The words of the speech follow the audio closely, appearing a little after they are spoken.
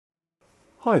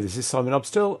Hi, this is Simon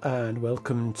Upstill and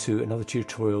welcome to another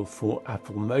tutorial for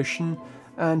Apple Motion,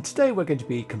 and today we're going to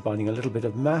be combining a little bit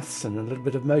of maths and a little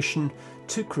bit of motion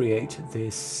to create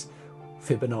this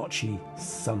Fibonacci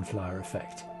sunflower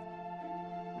effect.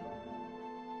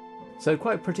 So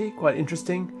quite pretty, quite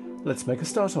interesting. Let's make a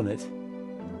start on it.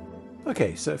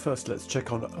 Okay, so first let's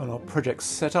check on our project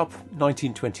setup,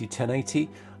 1920 1080.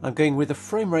 I'm going with a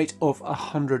frame rate of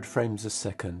 100 frames a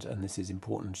second, and this is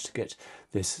important to get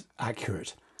this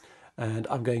accurate. And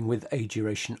I'm going with a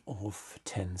duration of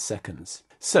 10 seconds.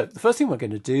 So the first thing we're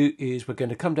going to do is we're going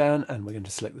to come down and we're going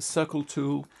to select the circle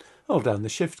tool, hold down the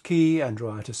shift key and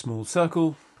draw out a small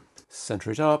circle, center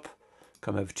it up,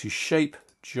 come over to shape,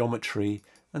 geometry,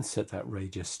 and set that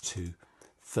radius to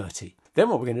 30. Then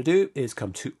what we're going to do is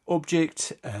come to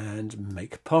Object and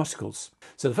make particles.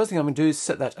 So the first thing I'm going to do is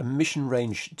set that emission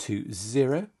range to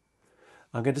 0.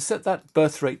 I'm going to set that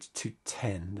birth rate to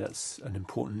 10. That's an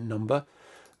important number.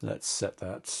 Let's set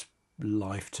that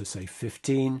life to say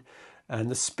 15. And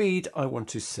the speed I want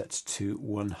to set to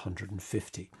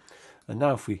 150. And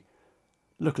now if we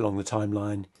look along the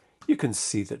timeline, you can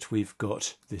see that we've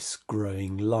got this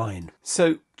growing line.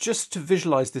 So just to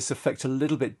visualize this effect a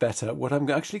little bit better, what I'm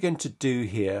actually going to do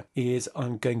here is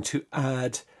I'm going to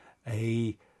add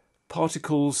a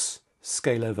particles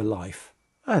scale over life.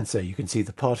 And so you can see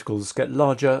the particles get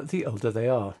larger the older they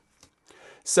are.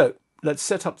 So let's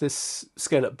set up this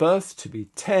scale at birth to be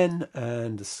 10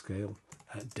 and the scale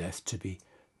at death to be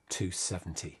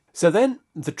 270. So then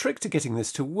the trick to getting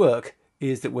this to work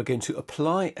is that we're going to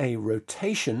apply a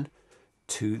rotation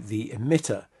to the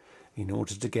emitter in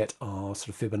order to get our sort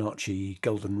of Fibonacci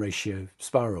golden ratio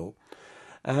spiral.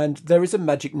 And there is a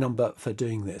magic number for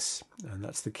doing this, and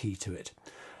that's the key to it.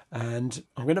 And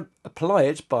I'm going to apply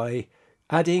it by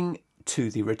adding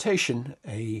to the rotation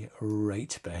a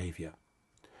rate behavior.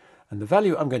 And the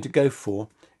value I'm going to go for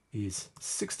is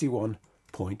 61.8.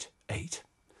 And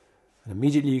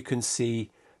immediately you can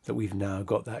see that we've now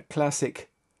got that classic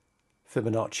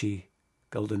Fibonacci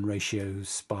golden ratio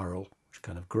spiral, which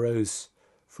kind of grows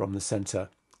from the center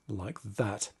like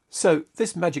that. So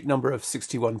this magic number of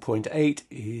 61.8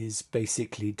 is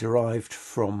basically derived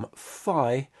from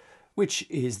phi, which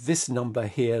is this number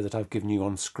here that I've given you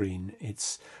on screen.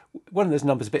 It's one of those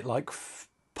numbers a bit like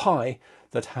pi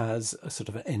that has a sort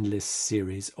of an endless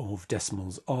series of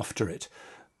decimals after it,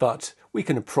 but we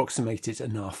can approximate it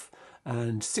enough.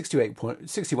 And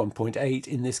 61.8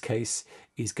 in this case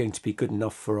is going to be good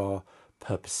enough for our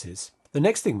purposes. The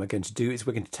next thing we're going to do is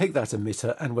we're going to take that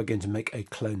emitter and we're going to make a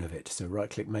clone of it. So right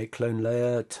click, make clone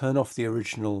layer, turn off the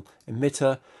original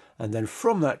emitter, and then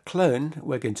from that clone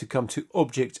we're going to come to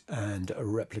Object and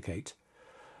replicate.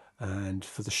 And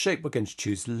for the shape we're going to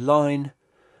choose line,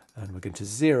 and we're going to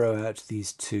zero out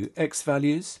these two x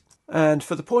values. And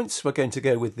for the points we're going to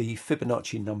go with the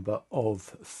Fibonacci number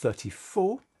of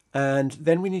 34. And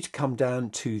then we need to come down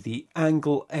to the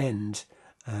angle end,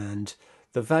 and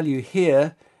the value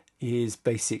here is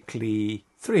basically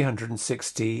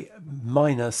 360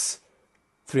 minus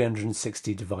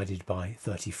 360 divided by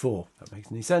 34. That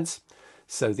makes any sense?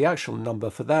 So the actual number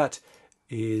for that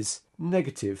is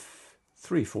negative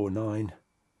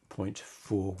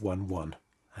 349.411.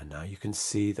 And now you can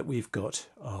see that we've got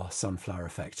our sunflower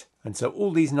effect. And so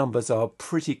all these numbers are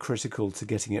pretty critical to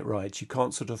getting it right. You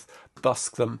can't sort of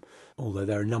busk them. Although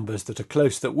there are numbers that are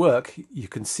close that work, you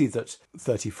can see that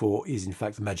 34 is in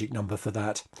fact the magic number for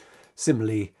that.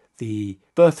 Similarly, the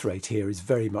birth rate here is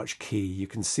very much key. You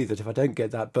can see that if I don't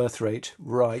get that birth rate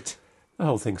right, the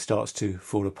whole thing starts to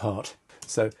fall apart.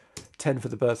 So 10 for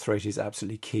the birth rate is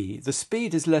absolutely key. The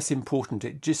speed is less important.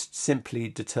 It just simply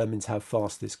determines how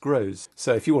fast this grows.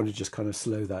 So if you want to just kind of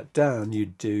slow that down,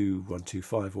 you'd do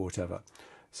 125 or whatever.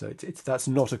 So that's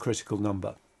not a critical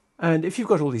number. And if you've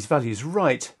got all these values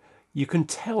right, you can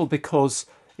tell because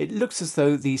it looks as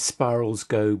though these spirals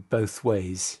go both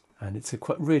ways. And it's a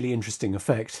quite really interesting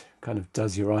effect. Kind of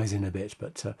does your eyes in a bit,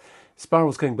 but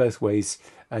spirals going both ways,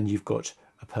 and you've got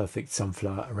a perfect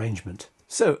sunflower arrangement.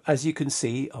 So as you can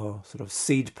see, our sort of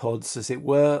seed pods, as it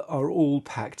were, are all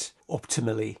packed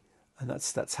optimally. And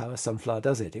that's how a sunflower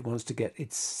does it. It wants to get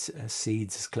its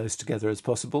seeds as close together as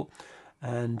possible.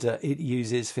 And it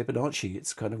uses Fibonacci.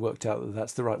 It's kind of worked out that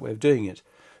that's the right way of doing it.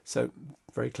 So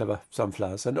very clever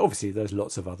sunflowers. And obviously there's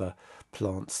lots of other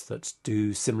plants that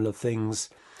do similar things.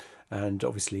 And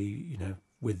obviously, you know,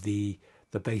 with the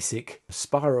basic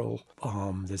spiral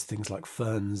arm, there's things like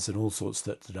ferns and all sorts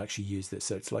that actually use this.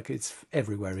 So it's like it's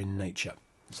everywhere in nature.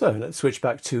 So let's switch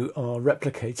back to our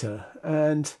replicator,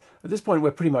 and at this point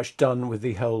we're pretty much done with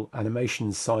the whole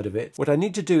animation side of it. What I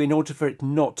need to do in order for it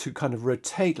not to kind of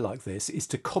rotate like this is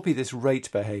to copy this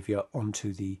rate behavior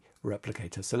onto the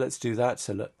replicator. So let's do that.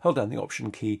 So hold down the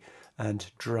Option key and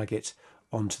drag it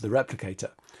onto the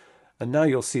replicator. And now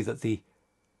you'll see that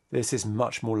this is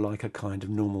much more like a kind of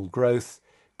normal growth.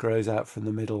 Grows out from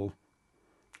the middle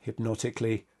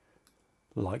hypnotically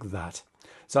like that.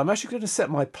 So I'm actually going to set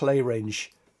my play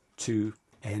range to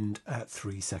end at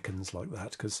 3 seconds like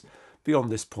that, because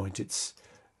beyond this point it's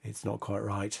not quite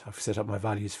right. I've set up my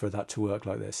values for that to work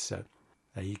like this. So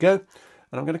there you go.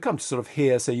 And I'm going to come to sort of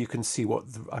here so you can see what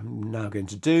I'm now going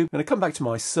to do. I'm going to come back to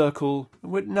my circle.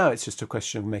 Now it's just a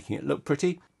question of making it look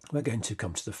pretty. We're going to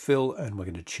come to the fill and we're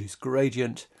going to choose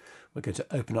gradient. We're going to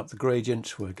open up the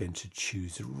gradient. We're going to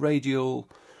choose radial.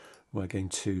 We're going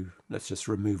to, let's just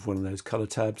remove one of those color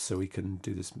tabs so we can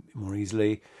do this more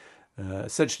easily.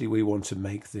 Essentially we want to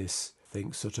make this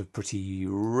thing sort of pretty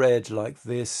red like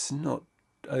this, not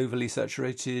overly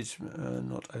saturated,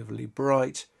 not overly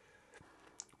bright,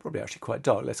 probably actually quite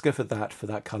dark. Let's go for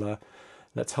that color.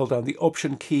 Let's hold down the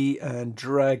Option key and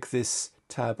drag this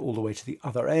tab all the way to the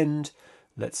other end.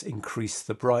 Let's increase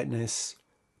the brightness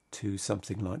to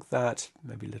something like that,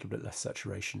 maybe a little bit less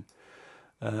saturation.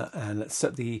 And let's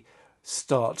set the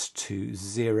start to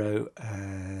 0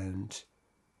 and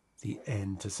the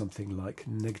end to something like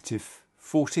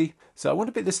 -40. So I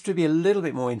want this to be a little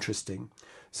bit more interesting.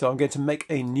 So I'm going to make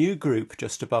a new group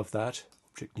just above that.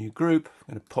 Object new group.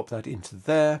 I'm going to pop that into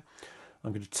there.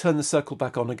 I'm going to turn the circle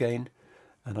back on again,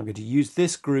 and I'm going to use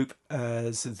this group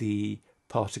as the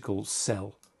particle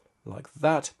cell like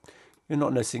that. You're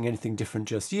not noticing anything different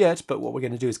just yet, but what we're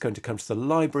going to do is going to come to the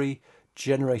library,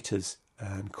 generators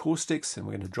and caustics, and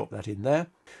we're going to drop that in there.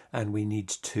 And we need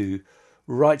to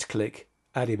right click,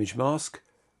 add image mask,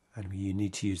 and you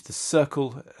need to use the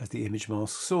circle as the image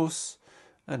mask source,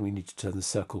 and we need to turn the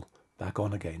circle back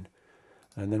on again.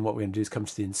 And then what we're going to do is come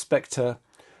to the inspector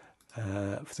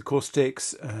for the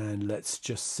caustics, and let's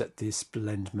just set this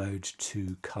blend mode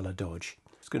to color dodge.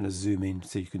 I'm just going to zoom in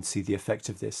so you can see the effect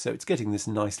of this. So it's getting this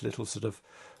nice little sort of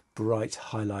bright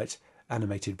highlight,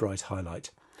 animated bright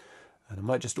highlight. And I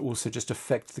might just also just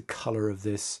affect the color of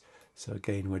this. So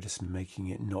again, we're just making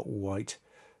it not white,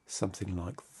 something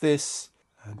like this,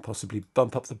 and possibly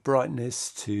bump up the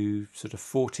brightness to sort of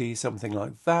 40, something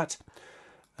like that.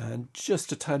 And just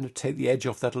to kind of take the edge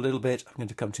off that a little bit, I'm going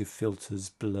to come to Filters,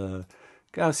 Blur,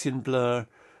 Gaussian Blur.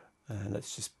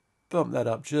 Let's just bump that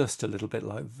up just a little bit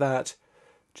like that,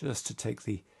 just to take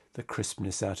the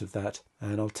crispness out of that.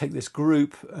 And I'll take this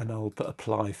group and I'll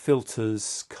apply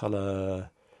filters, color,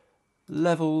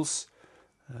 levels,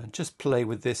 and just play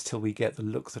with this till we get the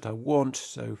look that I want.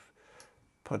 So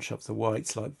punch up the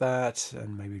whites like that,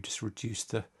 and maybe just reduce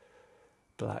the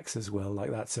blacks as well like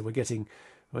that. So we're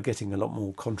getting a lot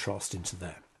more contrast into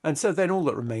there. And so then all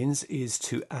that remains is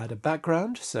to add a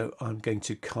background. So I'm going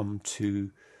to come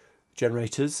to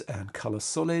generators and color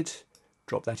solid,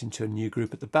 drop that into a new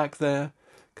group at the back there,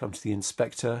 come to the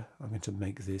inspector. I'm going to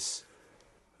make this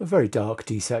a very dark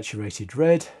desaturated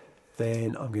red.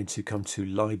 Then I'm going to come to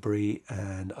library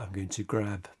and I'm going to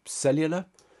grab cellular,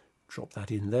 drop that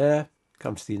in there,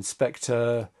 come to the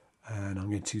inspector, and I'm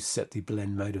going to set the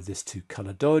blend mode of this to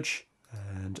color dodge.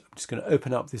 And I'm just going to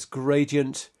open up this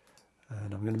gradient,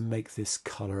 and I'm going to make this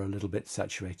color a little bit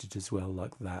saturated as well,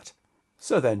 like that.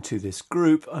 So then to this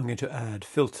group, I'm going to add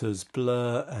filters,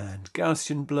 blur and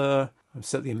Gaussian blur. I've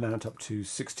set the amount up to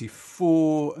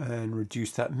 64 and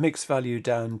reduce that mix value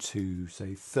down to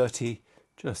say 30.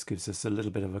 Just gives us a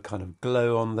little bit of a kind of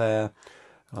glow on there.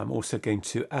 I'm also going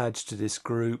to add to this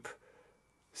group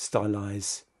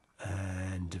stylize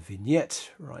and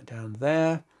vignette right down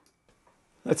there.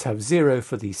 Let's have 0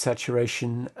 for the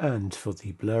saturation and for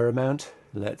the blur amount.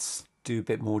 Let's do a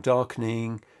bit more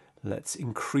darkening. Let's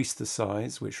increase the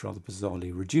size, which rather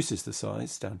bizarrely reduces the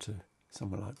size down to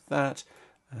somewhere like that,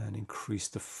 and increase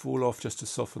the fall off just to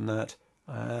soften that.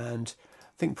 And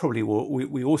I think probably what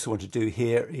we also want to do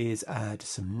here is add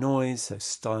some noise. So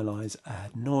stylize,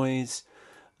 add noise.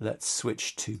 Let's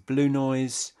switch to blue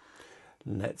noise.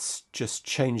 Let's just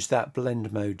change that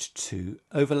blend mode to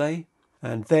overlay.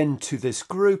 And then to this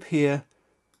group here,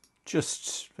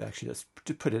 just actually let's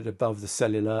put it above the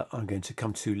cellular. I'm going to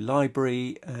come to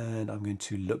library and I'm going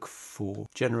to look for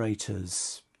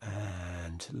generators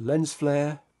and lens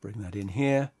flare, bring that in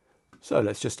here. So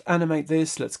let's just animate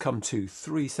this. Let's come to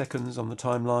 3 seconds on the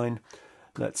timeline.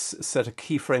 Let's set a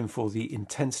keyframe for the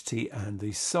intensity and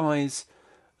the size.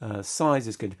 Size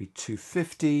is going to be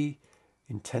 250.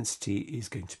 Intensity is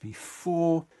going to be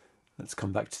 4. Let's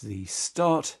come back to the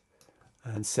start.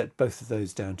 and set both of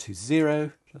those down to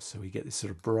 0, just so we get this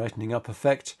sort of brightening up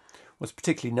effect. What's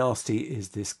particularly nasty is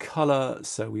this colour,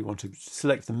 so we want to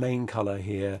select the main colour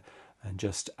here and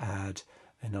just add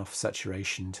enough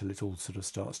saturation till it all sort of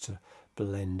starts to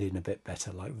blend in a bit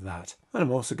better like that. And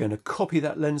I'm also going to copy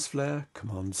that lens flare,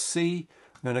 Command C.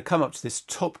 I'm going to come up to this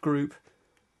top group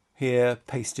here,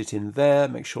 paste it in there,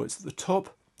 make sure it's at the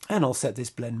top, and I'll set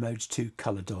this blend mode to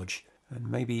colour dodge,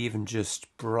 and maybe even just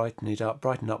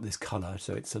brighten up this colour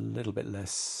so it's a little bit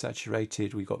less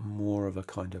saturated. We've got more of a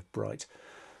kind of bright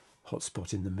hot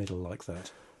spot in the middle like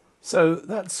that. So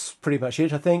that's pretty much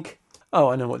it, I think. Oh,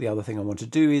 I know what the other thing I want to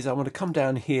do is I want to come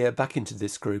down here, back into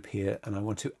this group here, and I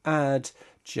want to add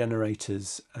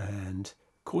generators and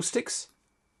caustics.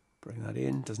 Bring that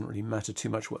in, doesn't really matter too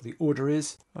much what the order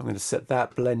is. I'm going to set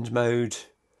that blend mode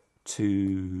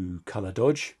to colour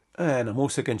dodge. And I'm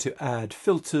also going to add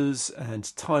filters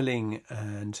and tiling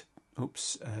and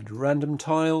random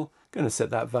tile. Going to set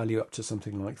that value up to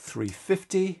something like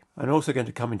 350. I'm also going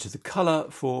to come into the colour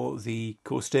for the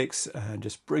caustics and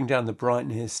just bring down the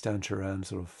brightness down to around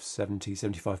sort of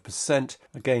 70-75%.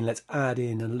 Again, let's add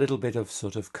in a little bit of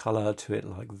sort of colour to it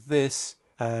like this.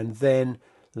 And then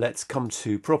let's come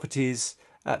to properties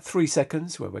at 3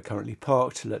 seconds where we're currently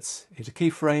parked. Let's hit a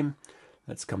keyframe.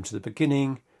 Let's come to the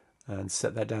beginning and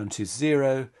set that down to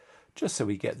 0, just so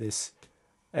we get this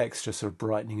extra sort of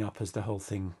brightening up as the whole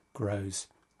thing grows.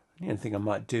 The only thing I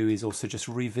might do is also just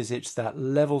revisit that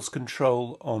levels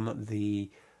control on the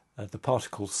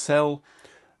particle cell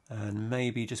and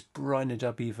maybe just brighten it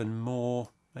up even more,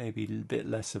 maybe a bit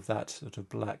less of that sort of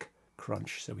black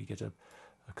crunch so we get a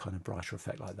kind of brighter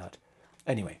effect like that.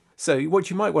 Anyway, so what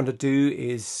you might want to do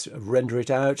is render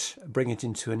it out, bring it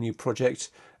into a new project,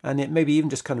 and it maybe even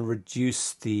just kind of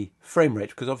reduce the frame rate,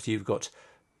 because obviously you've got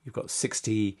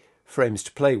 60 frames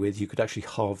to play with. You could actually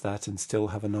halve that and still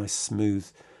have a nice smooth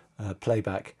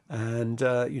playback, and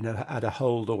add a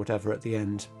hold or whatever at the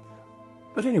end.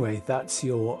 But anyway, that's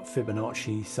your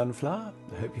Fibonacci sunflower.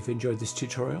 I hope you've enjoyed this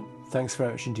tutorial. Thanks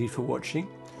very much indeed for watching,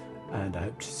 and I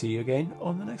hope to see you again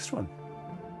on the next one.